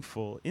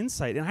meaningful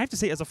insight. And I have to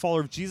say, as a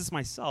follower of Jesus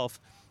myself,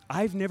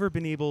 I've never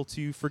been able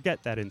to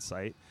forget that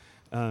insight.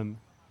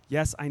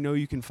 Yes, I know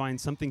you can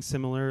find something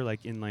similar,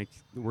 like in like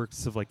the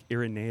works of like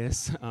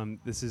Irenaeus.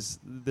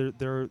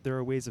 There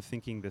are ways of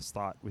thinking this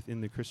thought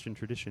within the Christian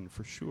tradition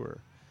for sure.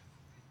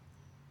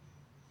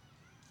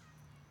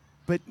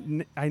 But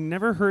the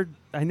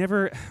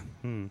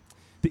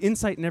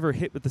insight never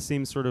hit with the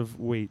same sort of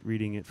weight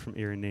reading it from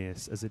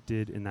Irenaeus as it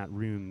did in that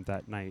room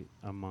that night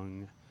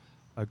among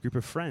a group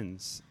of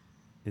friends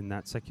in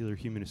that secular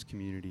humanist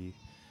community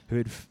who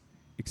had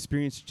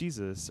experienced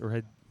Jesus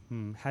or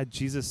had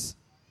Jesus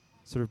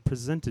sort of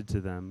presented to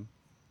them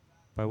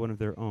by one of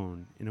their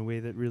own in a way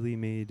that really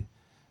made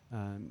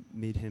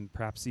him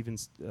perhaps even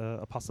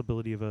a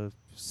possibility of a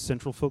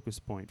central focus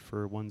point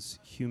for one's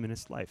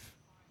humanist life.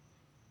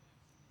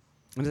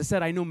 As I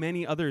said, I know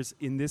many others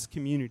in this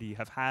community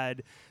have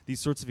had these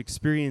sorts of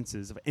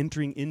experiences of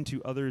entering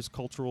into others'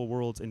 cultural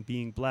worlds and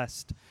being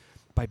blessed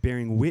by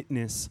bearing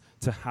witness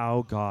to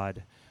how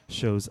God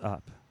shows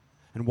up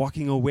and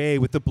walking away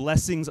with the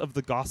blessings of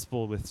the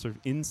gospel with sort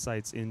of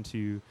insights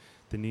into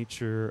the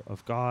nature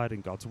of God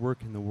and God's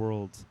work in the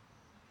world.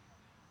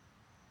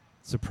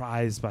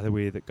 Surprised by the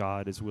way that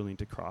God is willing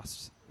to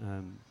cross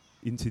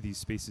into these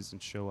spaces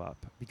and show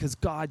up, because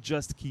God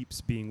just keeps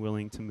being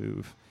willing to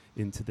move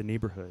into the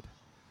neighborhood.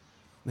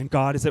 And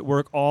God is at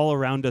work all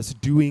around us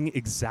doing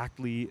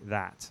exactly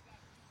that.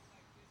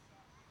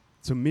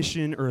 So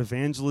mission or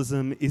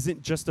evangelism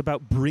isn't just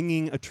about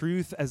bringing a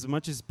truth as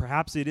much as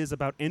perhaps it is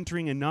about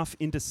entering enough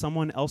into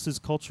someone else's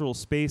cultural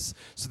space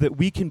so that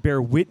we can bear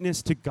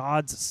witness to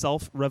God's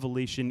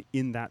self-revelation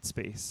in that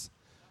space.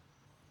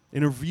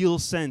 In a real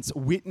sense,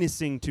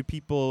 witnessing to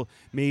people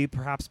may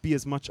perhaps be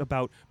as much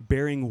about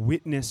bearing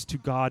witness to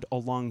God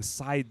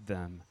alongside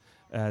them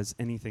as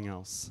anything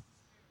else.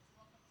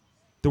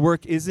 The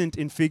work isn't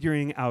in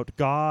figuring out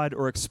God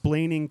or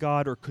explaining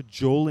God or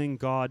cajoling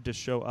God to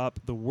show up.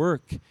 The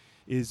work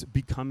is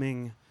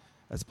becoming,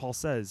 as Paul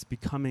says,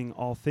 becoming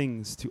all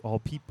things to all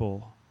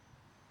people.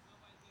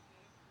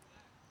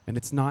 And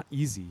it's not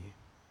easy.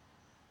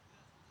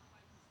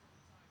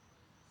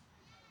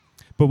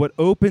 But what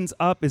opens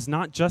up is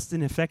not just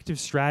an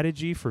effective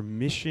strategy for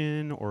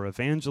mission or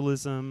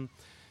evangelism.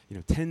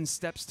 10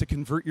 steps to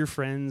convert your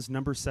friends.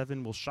 Number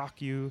 7 will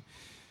shock you.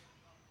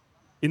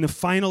 In the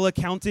final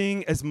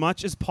accounting, as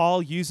much as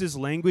Paul uses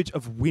language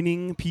of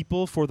winning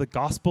people for the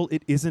gospel,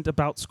 it isn't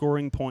about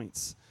scoring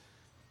points.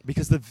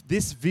 Because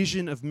this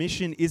vision of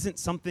mission isn't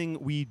something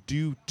we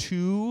do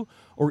to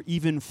or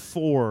even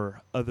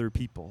for other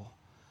people.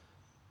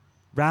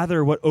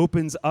 Rather, what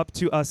opens up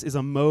to us is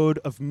a mode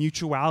of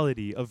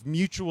mutuality, of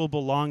mutual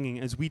belonging,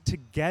 as we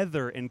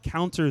together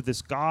encounter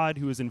this God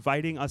who is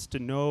inviting us to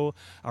know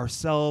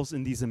ourselves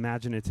in these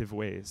imaginative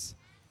ways.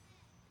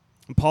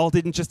 And Paul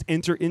didn't just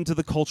enter into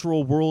the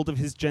cultural world of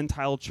his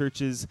Gentile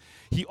churches.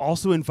 He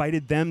also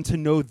invited them to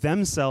know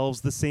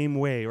themselves the same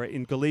way, right?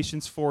 In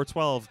Galatians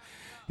 4:12,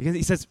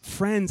 he says,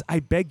 "Friends, I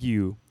beg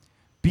you,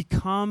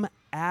 become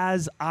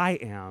as I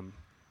am,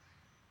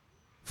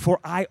 for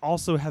I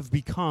also have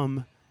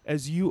become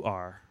as you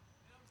are."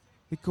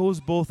 It goes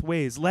both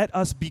ways. Let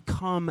us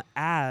become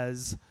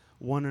as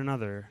one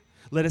another.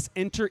 Let us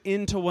enter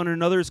into one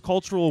another's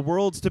cultural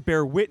worlds to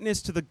bear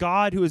witness to the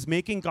God who is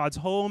making God's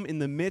home in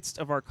the midst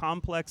of our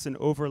complex and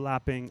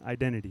overlapping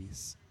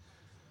identities.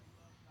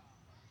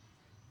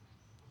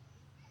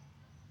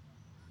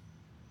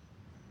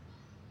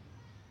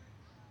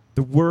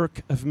 The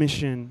work of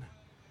mission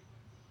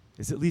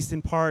is, at least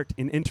in part,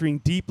 in entering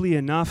deeply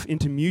enough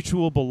into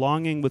mutual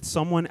belonging with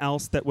someone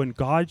else that when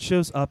God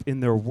shows up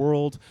in their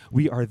world,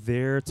 we are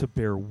there to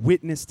bear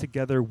witness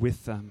together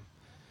with them,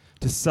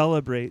 to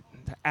celebrate,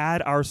 to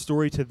add our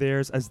story to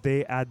theirs as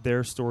they add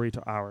their story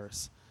to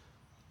ours.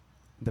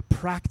 The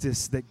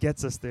practice that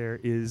gets us there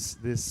is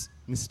this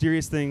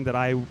mysterious thing that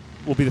I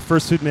will be the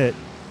first to admit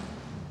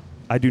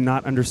I do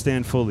not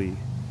understand fully.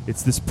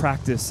 It's this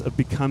practice of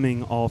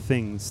becoming all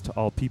things to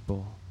all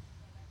people.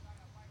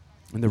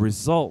 And the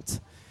result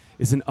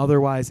is an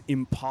otherwise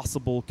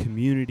impossible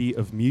community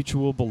of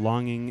mutual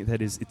belonging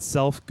that is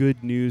itself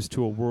good news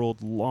to a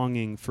world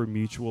longing for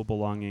mutual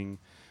belonging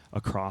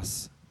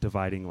across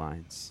dividing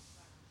lines.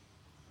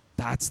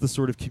 That's the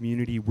sort of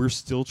community we're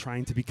still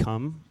trying to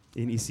become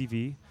in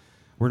ECV.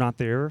 We're not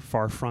there,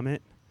 far from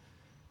it,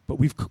 but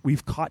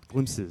we've caught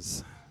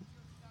glimpses.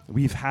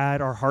 We've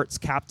had our hearts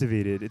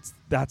captivated.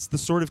 That's the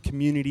sort of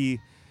community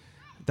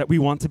that we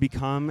want to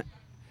become.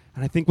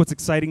 And I think what's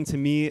exciting to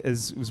me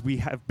is we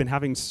have been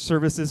having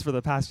services for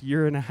the past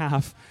year and a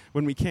half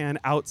when we can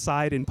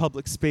outside in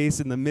public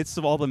space in the midst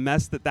of all the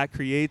mess that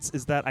creates,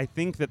 is that I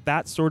think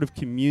that sort of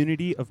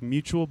community of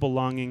mutual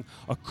belonging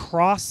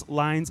across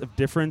lines of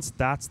difference,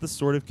 that's the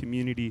sort of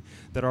community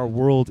that our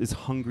world is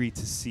hungry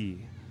to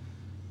see.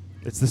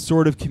 It's the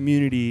sort of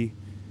community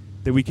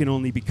that we can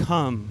only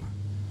become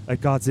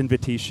at God's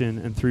invitation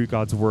and through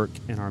God's work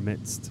in our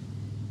midst.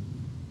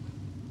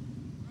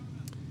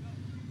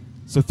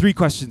 So 3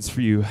 questions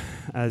for you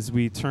as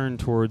we turn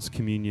towards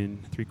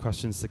communion, 3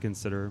 questions to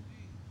consider.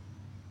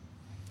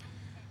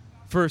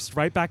 First,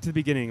 right back to the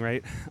beginning,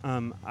 right?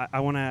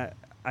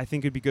 I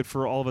think it'd be good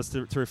for all of us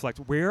to reflect.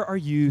 Where are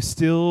you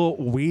still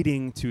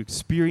waiting to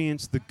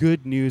experience the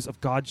good news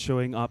of God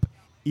showing up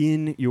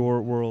in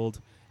your world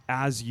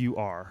as you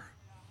are?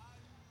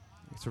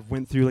 I sort of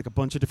went through like a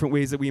bunch of different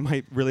ways that we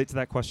might relate to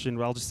that question,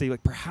 but I'll just say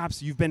like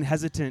perhaps you've been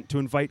hesitant to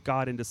invite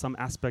God into some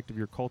aspect of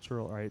your culture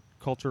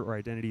or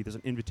identity. There's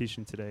an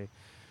invitation today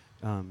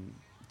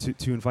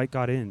to invite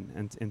God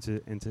in and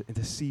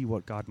to see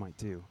what God might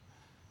do.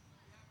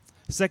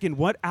 Second,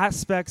 what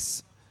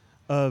aspects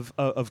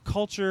of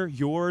culture,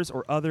 yours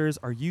or others,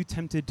 are you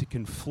tempted to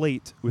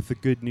conflate with the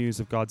good news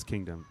of God's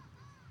kingdom?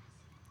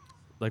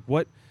 Like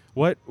what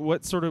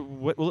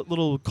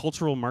little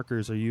cultural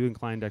markers are you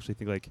inclined to actually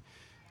think like,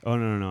 oh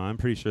no, I'm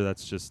pretty sure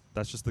that's just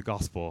the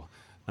gospel.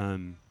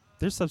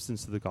 There's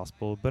substance to the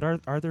gospel, but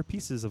are there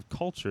pieces of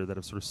culture that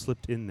have sort of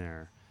slipped in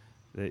there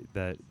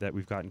that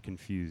we've gotten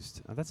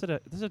confused? That's a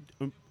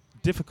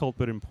difficult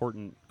but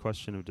important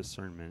question of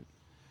discernment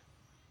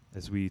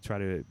as we try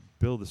to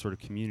build a sort of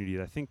community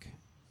that I think,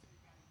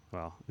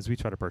 as we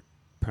try to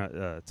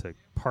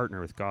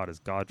partner with God as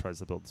God tries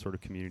to build the sort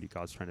of community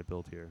God's trying to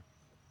build here.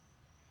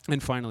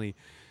 And finally,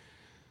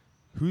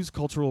 whose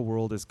cultural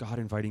world is God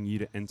inviting you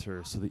to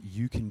enter so that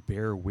you can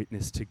bear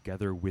witness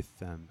together with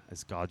them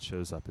as God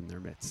shows up in their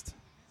midst?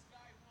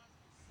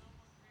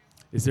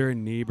 Is there a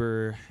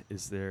neighbor?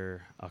 Is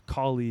there a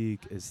colleague?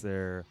 Is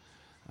there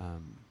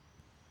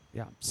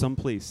some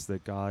place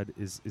that God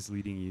is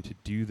leading you to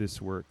do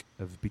this work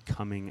of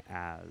becoming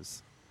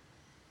as,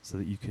 so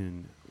that you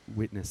can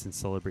witness and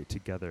celebrate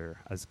together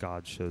as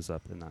God shows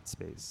up in that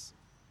space?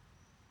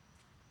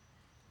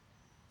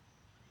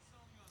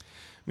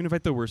 I'm going to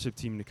invite the worship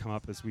team to come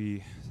up as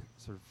we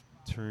sort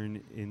of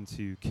turn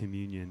into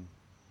communion.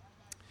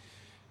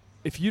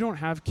 If you don't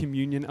have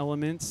communion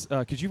elements,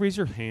 could you raise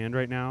your hand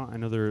right now? I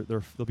know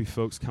there'll be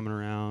folks coming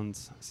around.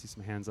 I see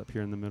some hands up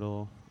here in the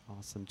middle.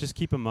 Awesome. Just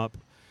keep them up.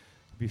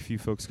 There'll be a few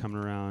folks coming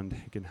around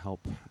who can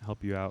help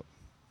you out.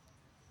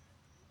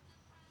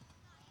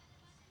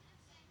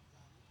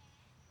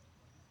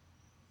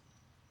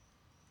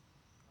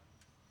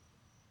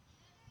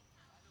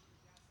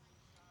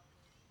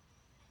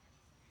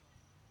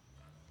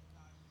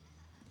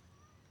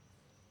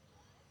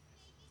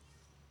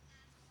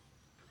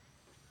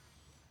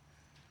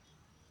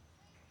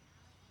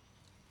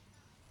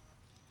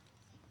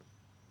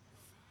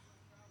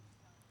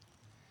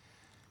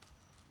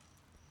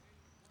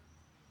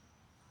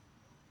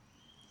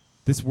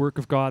 This work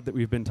of God that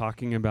we've been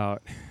talking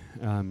about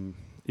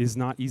is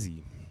not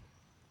easy.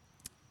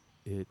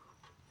 And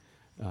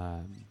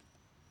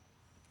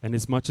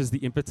as much as the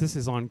impetus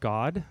is on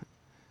God,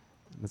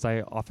 as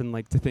I often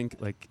like to think,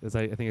 like as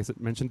I think I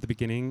mentioned at the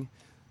beginning,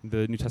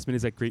 the New Testament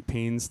is at great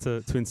pains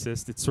to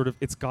insist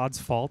it's God's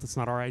fault. It's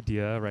not our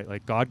idea, right?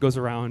 Like God goes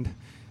around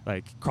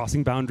like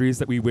crossing boundaries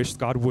that we wish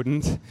God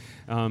wouldn't,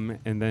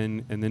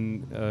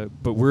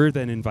 but we're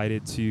then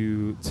invited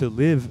to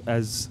live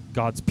as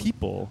God's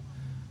people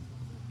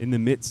in the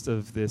midst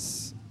of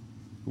this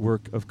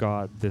work of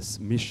God, this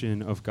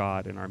mission of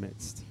God in our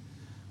midst.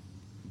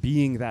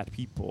 Being that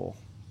people,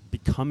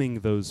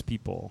 becoming those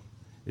people,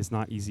 is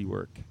not easy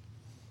work.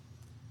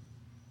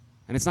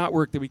 And it's not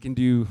work that we can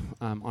do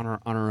on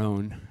our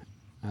own.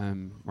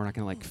 We're not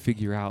going to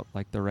figure out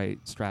the right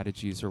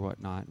strategies or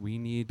whatnot. We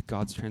need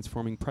God's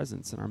transforming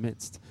presence in our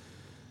midst,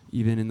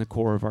 even in the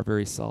core of our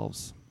very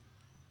selves.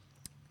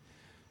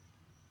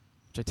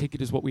 Which I take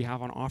it is what we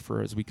have on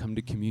offer as we come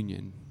to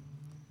communion.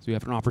 So we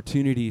have an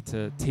opportunity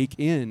to take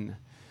in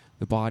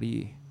the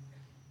body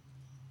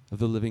of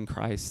the living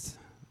Christ,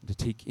 to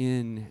take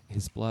in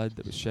his blood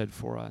that was shed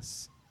for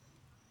us,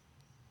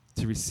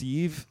 to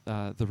receive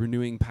the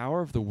renewing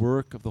power of the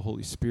work of the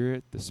Holy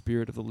Spirit, the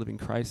Spirit of the living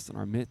Christ in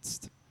our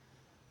midst,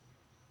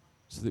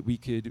 so that we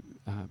could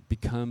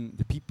become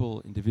the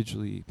people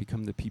individually,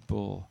 become the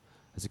people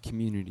as a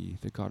community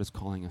that God is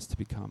calling us to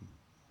become.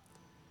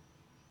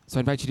 So I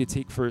invite you to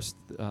take first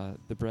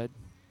the bread.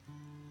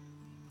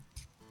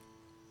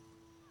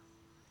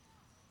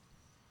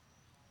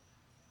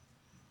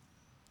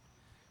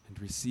 And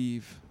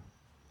receive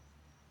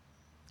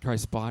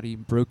Christ's body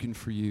broken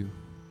for you,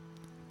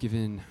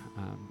 given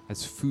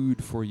as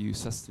food for you,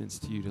 sustenance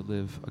to you to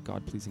live a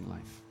God-pleasing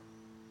life.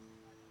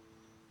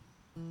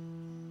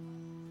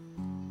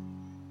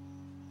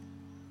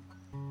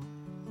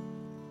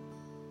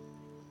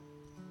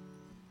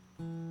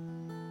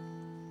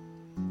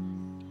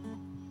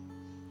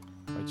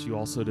 I invite you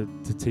also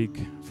to take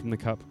from the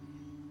cup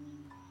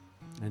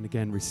and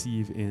again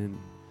receive in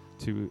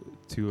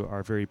to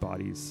our very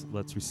bodies.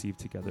 Let's receive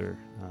together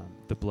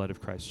the blood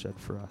of Christ shed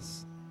for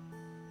us.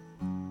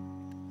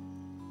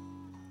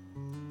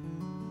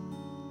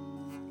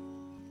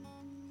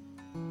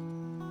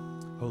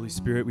 Holy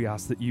Spirit, we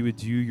ask that you would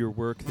do your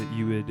work, that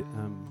you would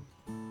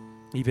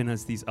even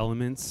as these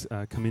elements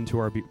come into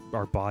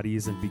our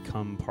bodies and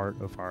become part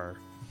of our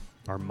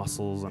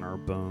muscles and our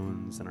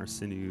bones and our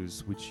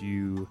sinews, would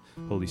you,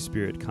 Holy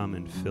Spirit, come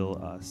and fill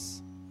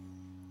us?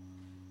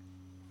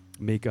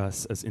 Make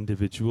us as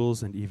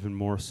individuals, and even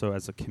more so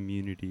as a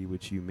community,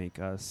 would you make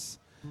us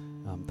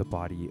the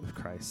body of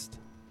Christ?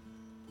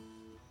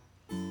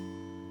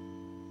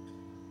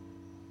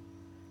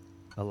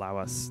 Allow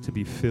us to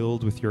be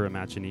filled with your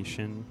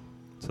imagination,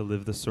 to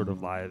live the sort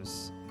of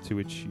lives to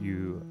which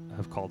you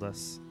have called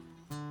us.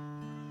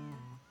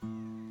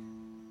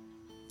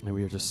 And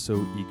we are just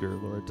so eager,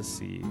 Lord, to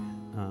see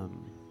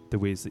the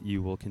ways that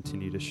you will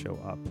continue to show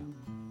up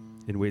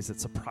in ways that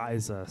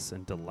surprise us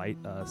and delight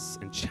us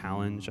and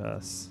challenge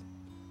us.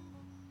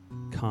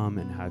 Come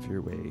and have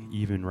your way,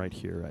 even right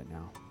here, right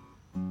now.